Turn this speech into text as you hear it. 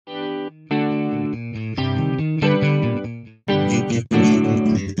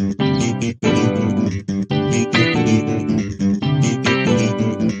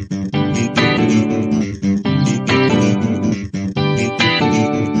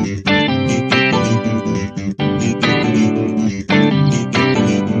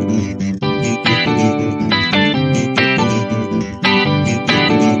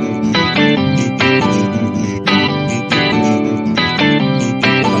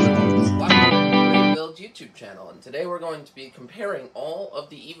today we're going to be comparing all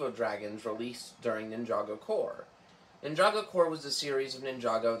of the EVO Dragons released during Ninjago Core. Ninjago Core was a series of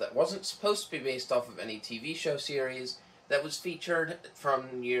Ninjago that wasn't supposed to be based off of any TV show series, that was featured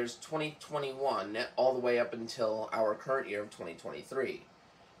from years 2021 all the way up until our current year of 2023.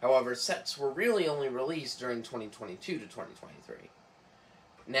 However, sets were really only released during 2022 to 2023.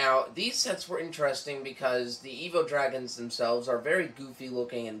 Now, these sets were interesting because the EVO Dragons themselves are very goofy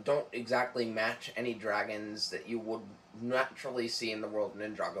looking and don't exactly match any dragons that you would naturally see in the world of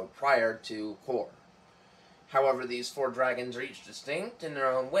Ninjago prior to Core. However, these four dragons are each distinct in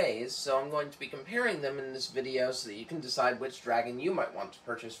their own ways, so I'm going to be comparing them in this video so that you can decide which dragon you might want to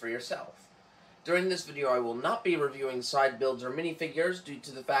purchase for yourself. During this video, I will not be reviewing side builds or minifigures due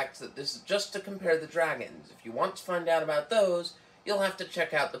to the fact that this is just to compare the dragons. If you want to find out about those, you'll have to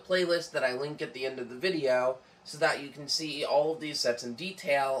check out the playlist that I link at the end of the video so that you can see all of these sets in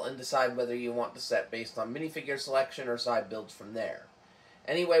detail and decide whether you want the set based on minifigure selection or side builds from there.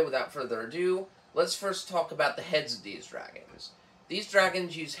 Anyway, without further ado, let's first talk about the heads of these dragons. These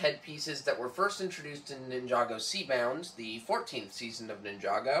dragons use headpieces that were first introduced in Ninjago Seabound, the 14th season of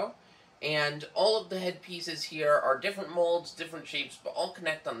Ninjago, and all of the headpieces here are different molds, different shapes, but all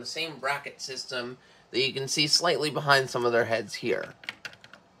connect on the same bracket system that you can see slightly behind some of their heads here.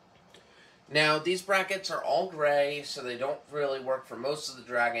 Now, these brackets are all gray, so they don't really work for most of the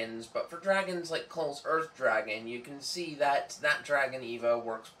dragons, but for dragons like Cole's Earth Dragon, you can see that that Dragon EVO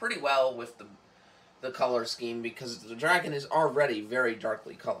works pretty well with the color scheme because the dragon is already very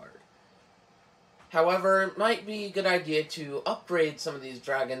darkly colored. However, it might be a good idea to upgrade some of these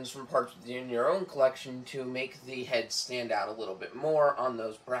dragons from parts in your own collection to make the heads stand out a little bit more on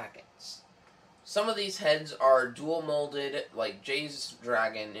those brackets. Some of these heads are dual molded, like Jay's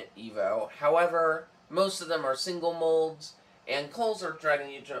Dragon EVO. However, most of them are single molds, and Cole's Earth Dragon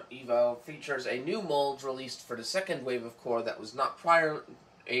EVO features a new mold released for the second wave of Core that was not prior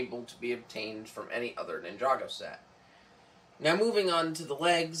able to be obtained from any other Ninjago set. Now, moving on to the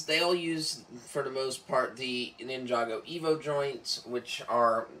legs, they all use, for the most part, the Ninjago EVO joints, which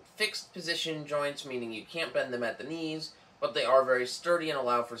are fixed position joints, meaning you can't bend them at the knees, but they are very sturdy and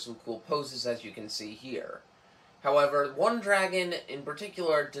allow for some cool poses, as you can see here. However, one dragon in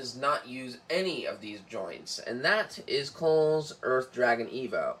particular does not use any of these joints, and that is Cole's Earth Dragon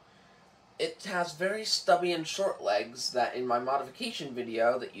EVO. It has very stubby and short legs that in my modification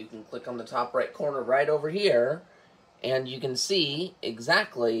video that you can click on the top right corner right over here, and you can see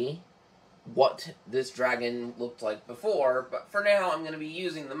exactly what this dragon looked like before, but for now I'm going to be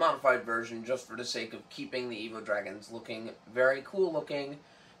using the modified version just for the sake of keeping the EVO Dragons looking very cool looking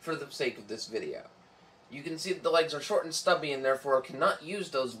for the sake of this video. You can see that the legs are short and stubby and therefore cannot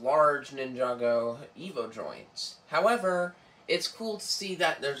use those large Ninjago EVO joints. However, it's cool to see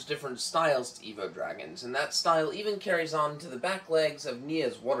that there's different styles to EVO Dragons, and that style even carries on to the back legs of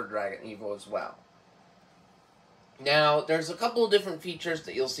Nia's Water Dragon EVO as well. Now, there's a couple of different features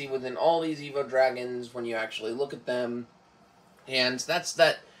that you'll see within all these EVO Dragons when you actually look at them, and that's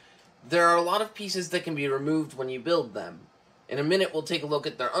that there are a lot of pieces that can be removed when you build them. In a minute, we'll take a look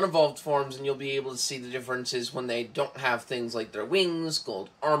at their unevolved forms, and you'll be able to see the differences when they don't have things like their wings, gold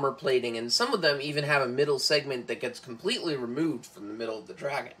armor plating, and some of them even have a middle segment that gets completely removed from the middle of the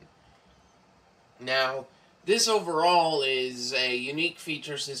dragon. Now, this overall is a unique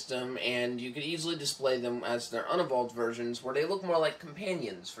feature system, and you could easily display them as their unevolved versions, where they look more like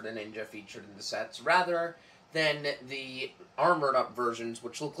companions for the ninja featured in the sets, rather than the armored-up versions,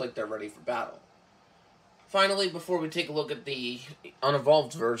 which look like they're ready for battle. Finally, before we take a look at the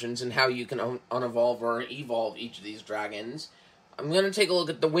unevolved versions and how you can unevolve or evolve each of these dragons, I'm going to take a look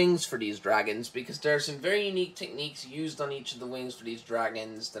at the wings for these dragons, because there are some very unique techniques used on each of the wings for these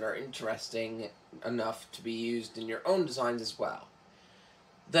dragons that are interesting enough to be used in your own designs as well.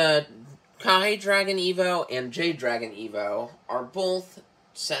 The Kai Dragon EVO and Jade Dragon EVO are both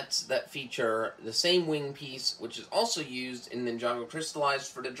sets that feature the same wing piece, which is also used in Ninjago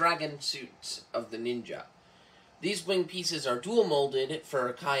Crystallized for the dragon suits of the ninja. These wing pieces are dual molded.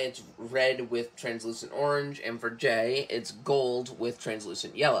 For Kai it's red with translucent orange, and for Jay it's gold with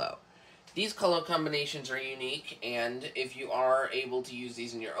translucent yellow. These color combinations are unique, and if you are able to use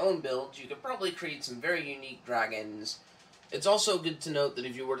these in your own builds, you could probably create some very unique dragons. It's also good to note that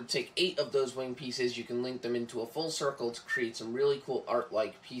if you were to take 8 of those wing pieces, you can link them into a full circle to create some really cool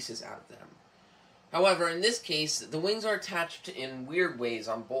art-like pieces out of them. However, in this case, the wings are attached in weird ways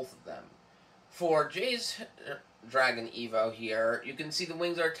on both of them. For Jay's Dragon EVO here, you can see the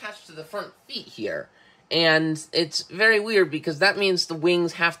wings are attached to the front feet here. And it's very weird because that means the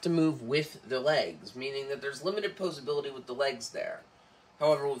wings have to move with the legs, meaning that there's limited posability with the legs there.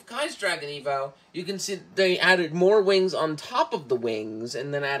 However, with Kai's Dragon Evo, you can see they added more wings on top of the wings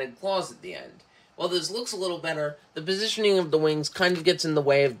and then added claws at the end. While this looks a little better, the positioning of the wings kind of gets in the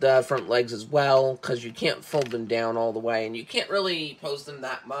way of the front legs as well, because you can't fold them down all the way, and you can't really pose them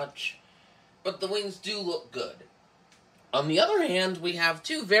that much. But the wings do look good. On the other hand, we have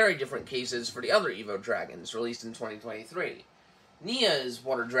two very different cases for the other EVO Dragons, released in 2023. Nia's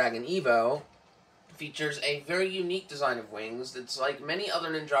Water Dragon Evo features a very unique design of wings that's like many other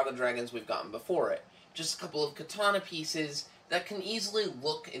Ninjago Dragons we've gotten before it. Just a couple of katana pieces that can easily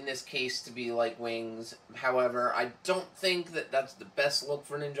look, in this case, to be like wings. However, I don't think that that's the best look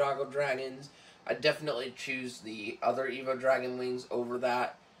for Ninjago Dragons. I definitely choose the other EVO Dragon wings over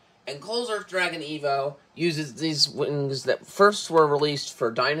that. And Cole's Earth Dragon Evo uses these wings that first were released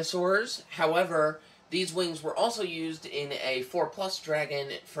for dinosaurs. However, these wings were also used in a 4+ Dragon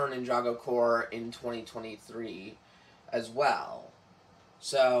for Ninjago Corps in 2023 as well.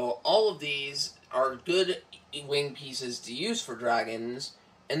 So, all of these are good wing pieces to use for dragons,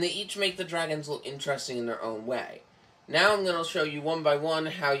 and they each make the dragons look interesting in their own way. Now I'm going to show you one by one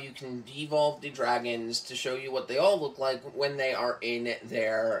how you can devolve the dragons to show you what they all look like when they are in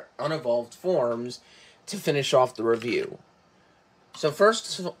their unevolved forms to finish off the review. So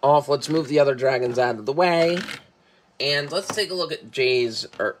first off, let's move the other dragons out of the way, and let's take a look at Jay's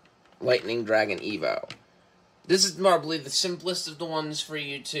Lightning Dragon Evo. This is probably the simplest of the ones for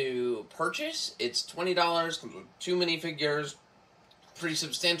you to purchase. It's $20, comes with 2 minifigures, pretty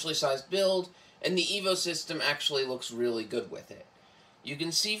substantially sized build, and the Evo system actually looks really good with it. You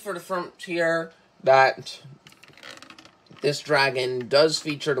can see for the front here that this dragon does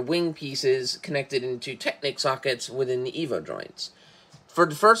feature the wing pieces connected into Technic sockets within the Evo joints. For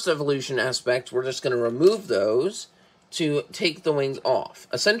the first evolution aspect, we're just going to remove those to take the wings off.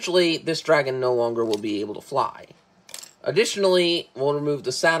 Essentially, this dragon no longer will be able to fly. Additionally, we'll remove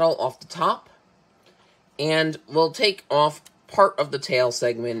the saddle off the top, and we'll take off part of the tail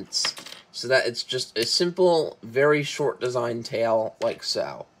segments so that it's just a simple, very short design tail, like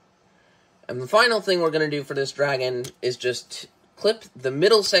so. And the final thing we're going to do for this dragon is just clip the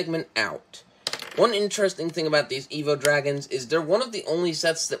middle segment out. One interesting thing about these EVO Dragons is they're one of the only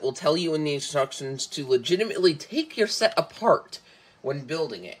sets that will tell you in the instructions to legitimately take your set apart when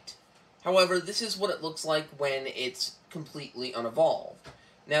building it. However, this is what it looks like when it's completely unevolved.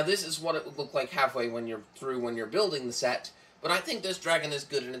 Now, this is what it would look like halfway when you're building the set, but I think this dragon is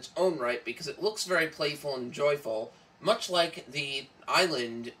good in its own right because it looks very playful and joyful, much like the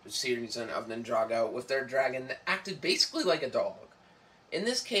Island series of Ninjago with their dragon that acted basically like a dog. In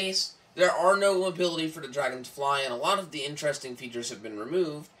this case, there are no ability for the dragon to fly, and a lot of the interesting features have been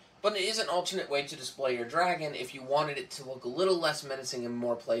removed, but it is an alternate way to display your dragon if you wanted it to look a little less menacing and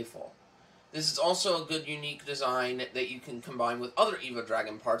more playful. This is also a good, unique design that you can combine with other EVO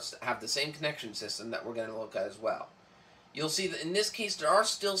Dragon parts that have the same connection system that we're going to look at as well. You'll see that in this case there are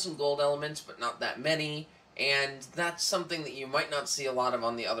still some gold elements, but not that many, and that's something that you might not see a lot of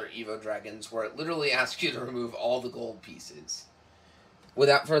on the other EVO Dragons, where it literally asks you to remove all the gold pieces.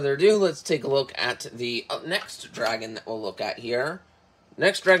 Without further ado, let's take a look at the next dragon that we'll look at here.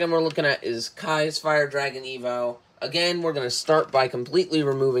 Next dragon we're looking at is Kai's Fire Dragon Evo. Again, we're going to start by completely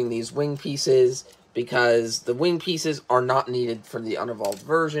removing these wing pieces, because the wing pieces are not needed for the unevolved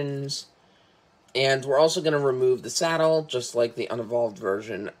versions. And we're also going to remove the saddle, just like the unevolved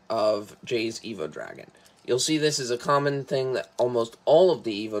version of Jay's EVO Dragon. You'll see this is a common thing that almost all of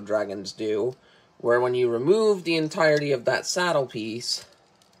the EVO Dragons do, where when you remove the entirety of that saddle piece,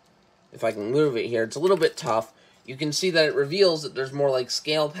 if I can move it here, it's a little bit tough, you can see that it reveals that there's more like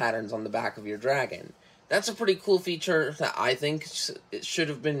scale patterns on the back of your dragon. That's a pretty cool feature that I think it should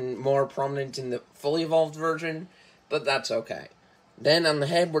have been more prominent in the fully evolved version, but that's okay. Then on the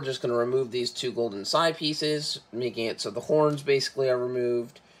head, we're just going to remove these 2 golden side pieces, making it so the horns basically are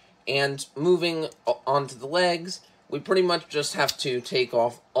removed. And moving onto the legs, we pretty much just have to take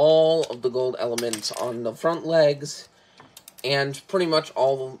off all of the gold elements on the front legs, and pretty much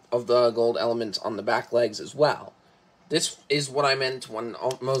all of the gold elements on the back legs as well. This is what I meant when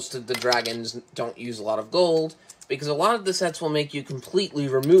most of the dragons don't use a lot of gold, because a lot of the sets will make you completely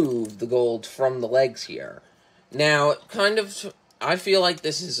remove the gold from the legs here. Now, I feel like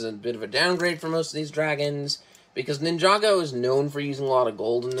this is a bit of a downgrade for most of these dragons, because Ninjago is known for using a lot of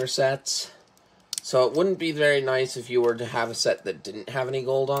gold in their sets, so it wouldn't be very nice if you were to have a set that didn't have any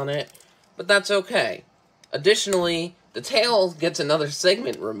gold on it, but that's okay. Additionally, the tail gets another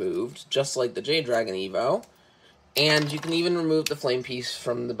segment removed, just like the Jade Dragon Evo, and you can even remove the flame piece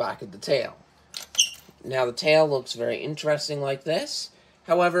from the back of the tail. Now the tail looks very interesting like this,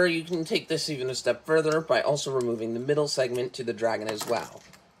 However, you can take this even a step further by also removing the middle segment to the dragon as well.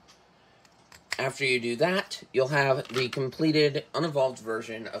 After you do that, you'll have the completed, unevolved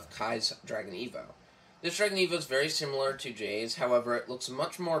version of Kai's Dragon EVO. This Dragon EVO is very similar to Jay's, however, it looks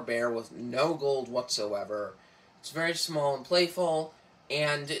much more bare with no gold whatsoever. It's very small and playful,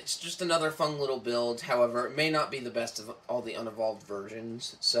 and it's just another fun little build. However, it may not be the best of all the unevolved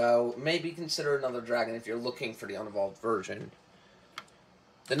versions, so maybe consider another dragon if you're looking for the unevolved version.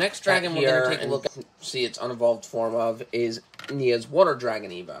 The next dragon we're going to take a look at, see its unevolved form of, is Nia's Water Dragon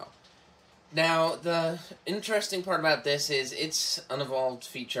EVO. Now, the interesting part about this is its unevolved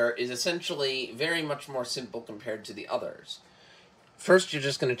feature is essentially very much more simple compared to the others. First, you're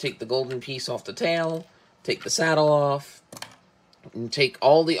just going to take the golden piece off the tail, take the saddle off, and take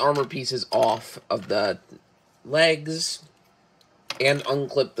all the armor pieces off of the legs, and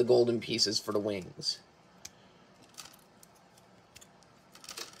unclip the golden pieces for the wings.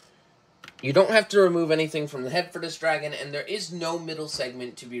 You don't have to remove anything from the head for this dragon, and there is no middle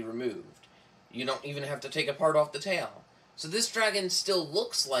segment to be removed. You don't even have to take a part off the tail. So this dragon still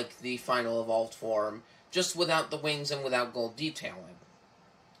looks like the final evolved form, just without the wings and without gold detailing.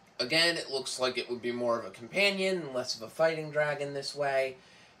 Again, it looks like it would be more of a companion and less of a fighting dragon this way.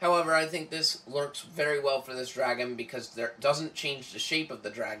 However, I think this works very well for this dragon because it doesn't change the shape of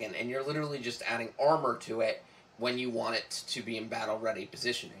the dragon, and you're literally just adding armor to it when you want it to be in battle-ready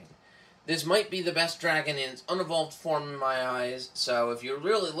positioning. This might be the best dragon in its unevolved form in my eyes, so if you're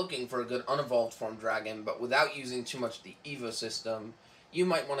really looking for a good unevolved form dragon, but without using too much of the EVO system, you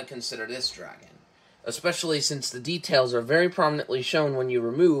might want to consider this dragon. Especially since the details are very prominently shown when you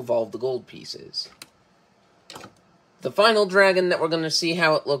remove all of the gold pieces. The final dragon that we're going to see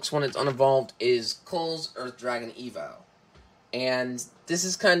how it looks when it's unevolved is Cole's Earth Dragon EVO. And this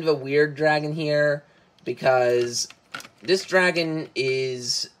is kind of a weird dragon here, because this dragon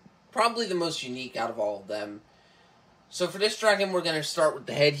is probably the most unique out of all of them. So for this dragon, we're going to start with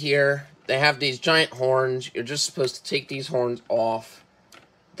the head here. They have these giant horns. You're just supposed to take these horns off.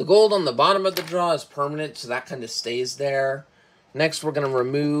 The gold on the bottom of the jaw is permanent, so that kind of stays there. Next, we're going to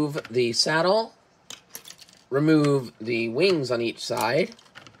remove the saddle. Remove the wings on each side.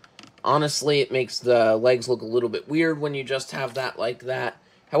 Honestly, it makes the legs look a little bit weird when you just have that like that.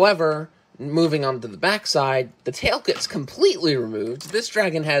 However, moving on to the back side, the tail gets completely removed. This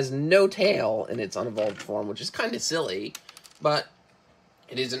dragon has no tail in its unevolved form, which is kind of silly, but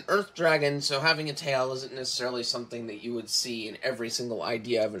it is an earth dragon, so having a tail isn't necessarily something that you would see in every single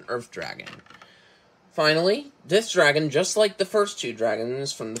idea of an earth dragon. Finally, this dragon, just like the first two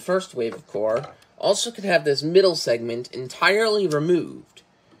dragons from the first wave of core, also could have this middle segment entirely removed.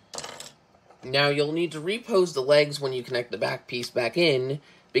 Now, you'll need to repose the legs when you connect the back piece back in,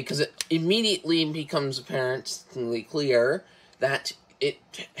 because it immediately becomes apparently clear that it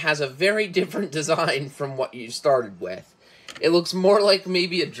has a very different design from what you started with. It looks more like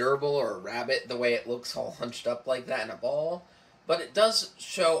maybe a gerbil or a rabbit, the way it looks all hunched up like that in a ball, but it does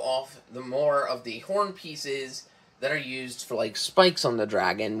show off the more of the horn pieces that are used for like spikes on the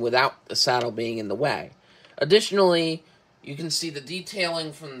dragon without the saddle being in the way. Additionally, you can see the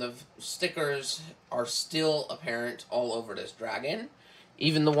detailing from the stickers are still apparent all over this dragon.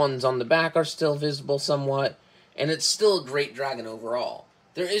 Even the ones on the back are still visible somewhat, and it's still a great dragon overall.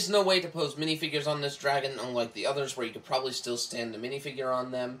 There is no way to pose minifigures on this dragon, unlike the others where you could probably still stand the minifigure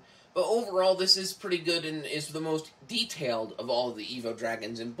on them. But overall, this is pretty good and is the most detailed of all of the EVO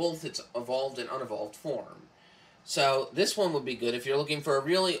dragons in both its evolved and unevolved form. So this one would be good if you're looking for a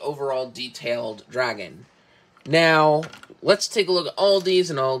really overall detailed dragon. Now, let's take a look at all of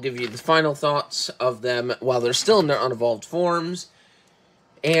these, and I'll give you the final thoughts of them while they're still in their unevolved forms.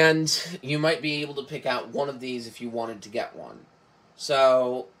 And you might be able to pick out one of these if you wanted to get one.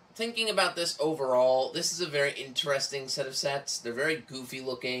 So, thinking about this overall, this is a very interesting set of sets. They're very goofy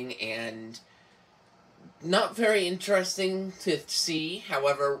looking and not very interesting to see.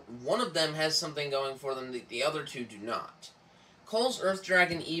 However, one of them has something going for them that the other two do not. Cole's Earth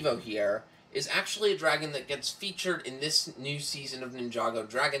Dragon EVO here is actually a dragon that gets featured in this new season of Ninjago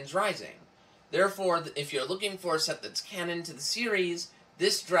Dragons Rising. Therefore, if you're looking for a set that's canon to the series,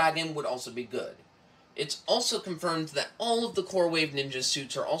 this dragon would also be good. It's also confirmed that all of the Core Wave Ninja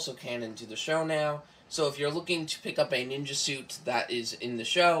suits are also canon to the show now, so if you're looking to pick up a ninja suit that is in the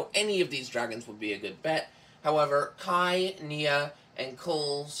show, any of these dragons would be a good bet. However, Kai, Nia, and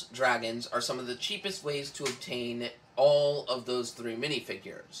Cole's dragons are some of the cheapest ways to obtain all of those three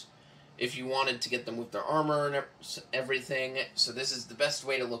minifigures. If you wanted to get them with their armor and everything, so this is the best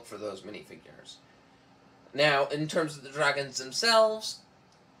way to look for those minifigures. Now, in terms of the dragons themselves,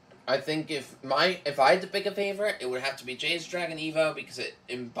 I think if I had to pick a favorite, it would have to be Jay's Dragon EVO, because it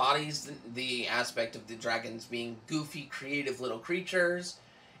embodies the aspect of the dragons being goofy, creative little creatures,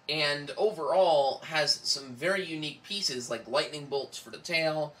 and overall has some very unique pieces like lightning bolts for the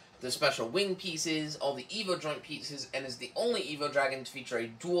tail, the special wing pieces, all the EVO joint pieces, and is the only EVO Dragon to feature a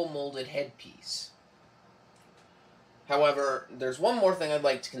dual molded headpiece. However, there's one more thing I'd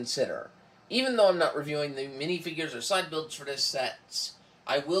like to consider. Even though I'm not reviewing the minifigures or side builds for this set,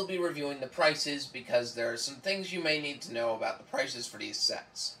 I will be reviewing the prices, because there are some things you may need to know about the prices for these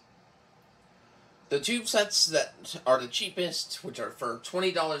sets. The two sets that are the cheapest, which are for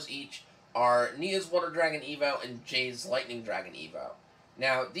 $20 each, are Nia's Water Dragon EVO and Jay's Lightning Dragon EVO.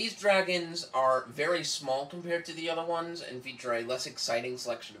 Now, these dragons are very small compared to the other ones, and feature a less exciting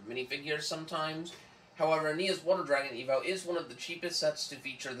selection of minifigures sometimes. However, Nia's Water Dragon EVO is one of the cheapest sets to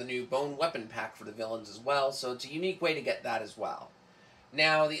feature the new Bone Weapon Pack for the villains as well, so it's a unique way to get that as well.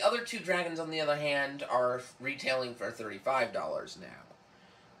 Now, the other two dragons, on the other hand, are retailing for $35 now.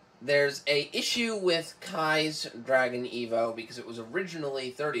 There's a issue with Kai's Dragon EVO, because it was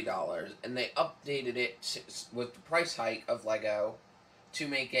originally $30, and they updated it with the price hike of LEGO to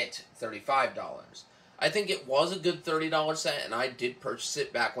make it $35. I think it was a good $30 set, and I did purchase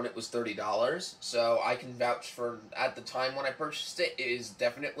it back when it was $30, so I can vouch for, at the time when I purchased it, it is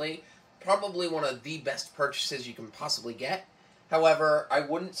definitely probably one of the best purchases you can possibly get. However, I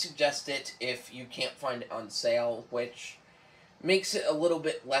wouldn't suggest it if you can't find it on sale, which makes it a little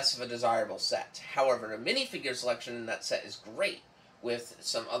bit less of a desirable set. However, the minifigure selection in that set is great, with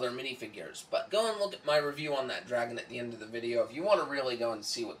some other minifigures. But go and look at my review on that dragon at the end of the video if you want to really go and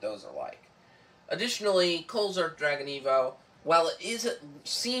see what those are like. Additionally, Cole's Earth Dragon EVO, while it is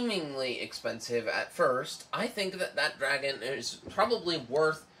seemingly expensive at first, I think that that dragon is probably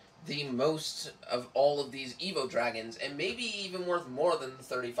worth the most of all of these EVO Dragons, and maybe even worth more than the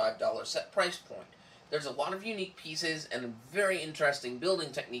 $35 set price point. There's a lot of unique pieces and very interesting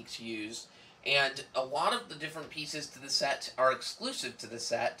building techniques used, and a lot of the different pieces to the set are exclusive to the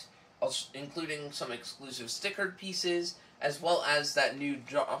set, including some exclusive stickered pieces, as well as that new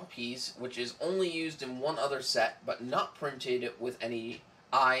jaw piece, which is only used in one other set, but not printed with any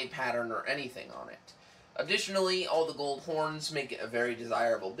eye pattern or anything on it. Additionally, all the gold horns make it a very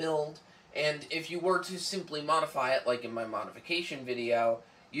desirable build, and if you were to simply modify it, like in my modification video,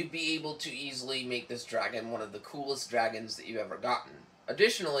 you'd be able to easily make this dragon one of the coolest dragons that you've ever gotten.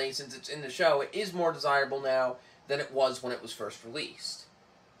 Additionally, since it's in the show, it is more desirable now than it was when it was first released.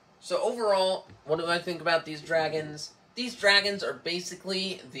 So overall, what do I think about these dragons? These dragons are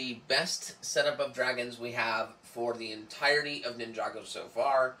basically the best setup of dragons we have for the entirety of Ninjago so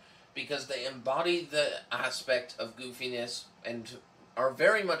far, because they embody the aspect of goofiness and are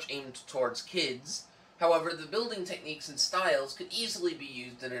very much aimed towards kids. However, the building techniques and styles could easily be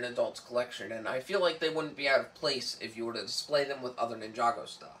used in an adult's collection, and I feel like they wouldn't be out of place if you were to display them with other Ninjago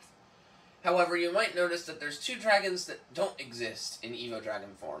stuff. However, you might notice that there's two dragons that don't exist in EVO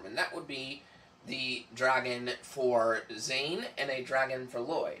Dragon form, and that would be the dragon for Zane and a dragon for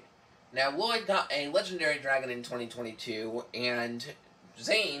Lloyd. Now, Lloyd got a legendary dragon in 2022, and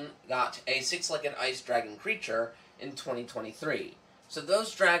Zane got a six-legged ice dragon creature in 2023. So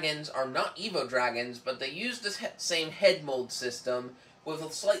those dragons are not EVO Dragons, but they use the same head mold system with a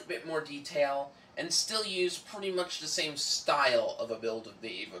slight bit more detail, and still use pretty much the same style of a build of the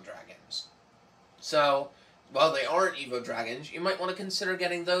EVO Dragons. So, while they aren't EVO Dragons, you might want to consider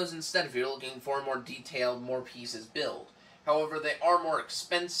getting those instead if you're looking for a more detailed, more pieces build. However, they are more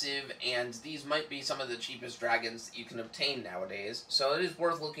expensive, and these might be some of the cheapest dragons that you can obtain nowadays, so it is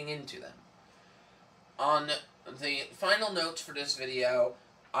worth looking into them. On the final notes for this video,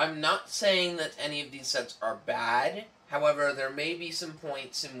 I'm not saying that any of these sets are bad. However, there may be some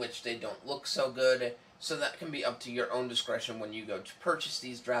points in which they don't look so good, so that can be up to your own discretion when you go to purchase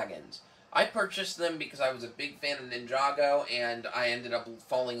these dragons. I purchased them because I was a big fan of Ninjago, and I ended up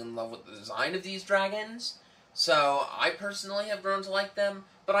falling in love with the design of these dragons. So, I personally have grown to like them,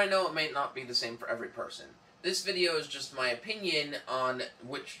 but I know it may not be the same for every person. This video is just my opinion on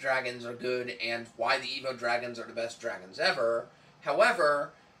which dragons are good and why the EVO Dragons are the best dragons ever.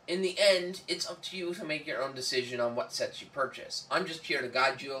 However, in the end, it's up to you to make your own decision on what sets you purchase. I'm just here to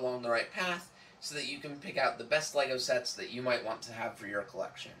guide you along the right path so that you can pick out the best LEGO sets that you might want to have for your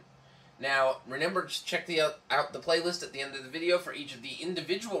collection. Now, remember to check out the playlist at the end of the video for each of the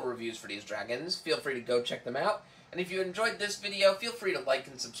individual reviews for these dragons. Feel free to go check them out. And if you enjoyed this video, feel free to like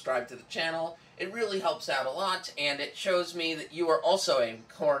and subscribe to the channel. It really helps out a lot, and it shows me that you are also a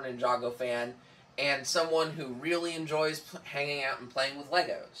core Ninjago fan, and someone who really enjoys hanging out and playing with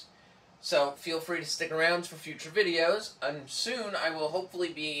Legos. So feel free to stick around for future videos, and soon I will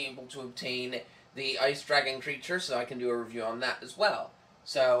hopefully be able to obtain the ice dragon creature so I can do a review on that as well.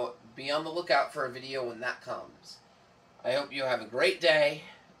 So be on the lookout for a video when that comes. I hope you have a great day,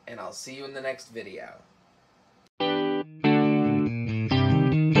 and I'll see you in the next video.